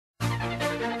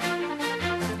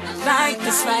like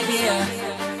this right here.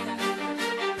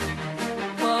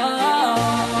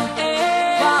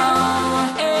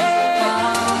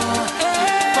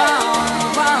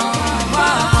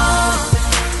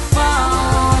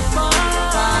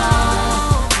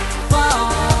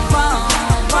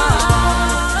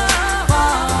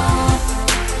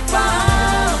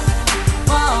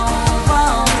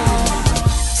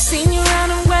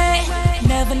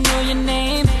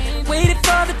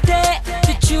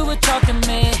 Talking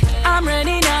me, I'm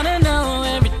ready now to know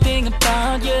everything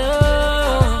about you.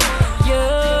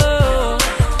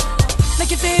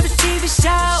 Like your favorite TV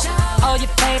show, or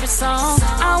your favorite song.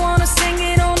 I wanna sing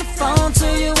it on the phone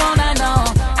till you wanna know.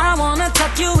 I wanna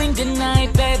tuck you in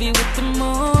goodnight, baby, with the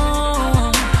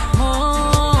moon.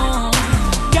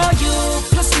 Girl, you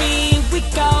plus me, we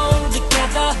go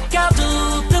together. Girl, do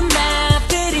the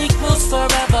math, it equals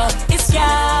forever. It's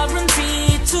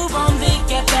guaranteed to only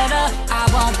get better. I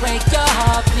won't break your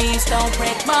heart, please don't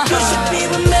break my heart. You should be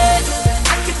with me,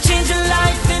 I could change your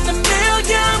life in a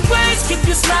million ways. Keep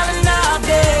you smiling all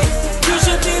day. You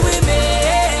should be with me,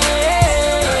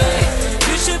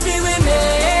 you should be with me,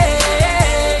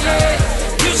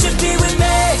 you should be with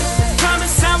me.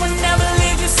 Promise I will never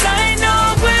leave your side, no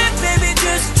way, baby,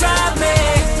 just try me.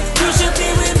 You should be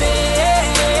with me,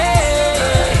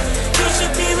 you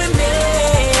should be with me,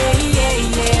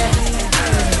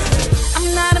 I'm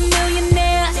not a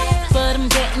millionaire, but I'm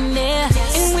getting there,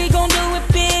 and we gon' do it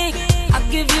big. I'll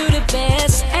give you the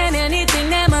best, and anything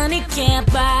that money can't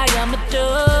buy, I'ma do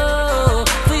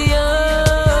for you.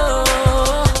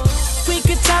 We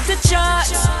could top the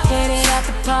charts, hit it at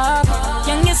the park,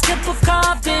 youngest couple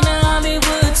carved in a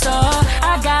Hollywood star.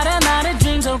 I got a lot of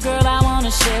dreams, oh girl, I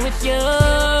wanna share with you.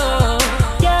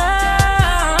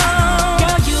 Yeah,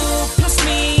 girl, you plus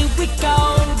me, we go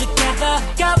together.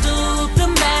 Girl, do the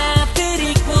math, it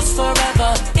equals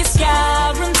forever. It's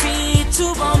guaranteed to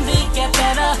only get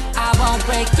better. I won't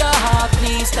break your heart,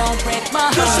 please don't break my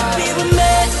heart. You should be with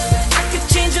me, I could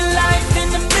change your life in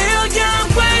a million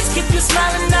ways. Keep you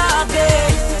smiling all day.